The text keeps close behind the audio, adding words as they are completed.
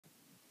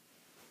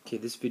Okay,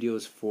 this video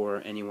is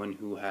for anyone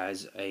who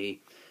has a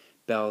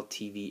Bell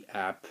TV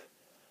app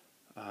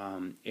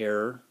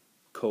error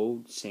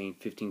code saying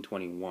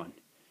 1521.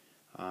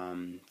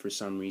 For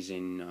some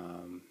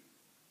reason,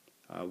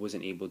 I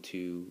wasn't able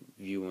to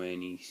view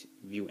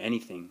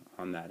anything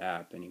on that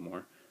app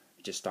anymore.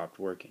 It just stopped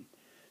working.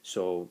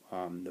 So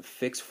the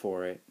fix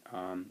for it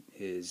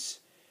is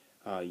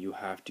you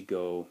have to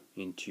go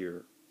into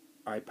your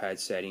iPad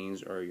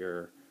settings or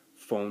your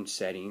phone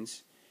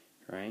settings,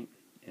 right?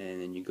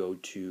 And then you go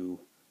to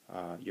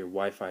your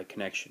Wi-Fi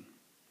connection.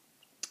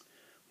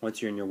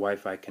 Once you're in your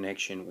Wi-Fi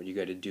connection, what you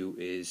got to do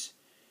is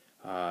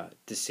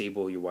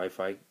disable your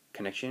Wi-Fi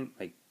connection,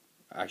 like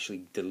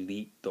actually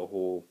delete the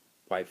whole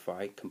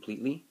Wi-Fi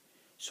completely.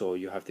 So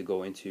you have to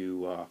go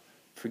into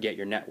forget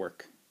your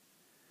network.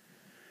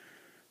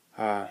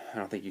 I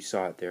don't think you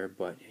saw it there,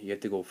 but you have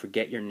to go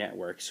forget your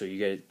network, so you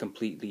get it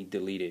completely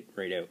deleted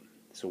right out.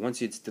 So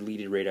once it's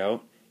deleted right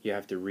out, you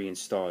have to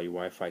reinstall your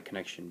Wi-Fi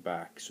connection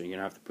back. So you're going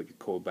to have to put your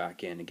code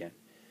back in again.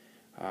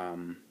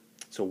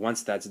 So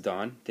once that's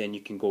done, then you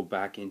can go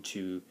back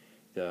into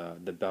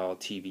the Bell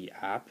TV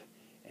app,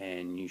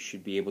 and you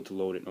should be able to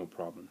load it no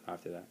problem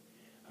after that.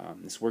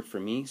 This worked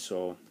for me,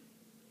 so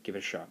give it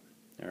a shot.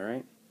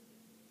 Alright?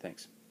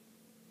 Thanks.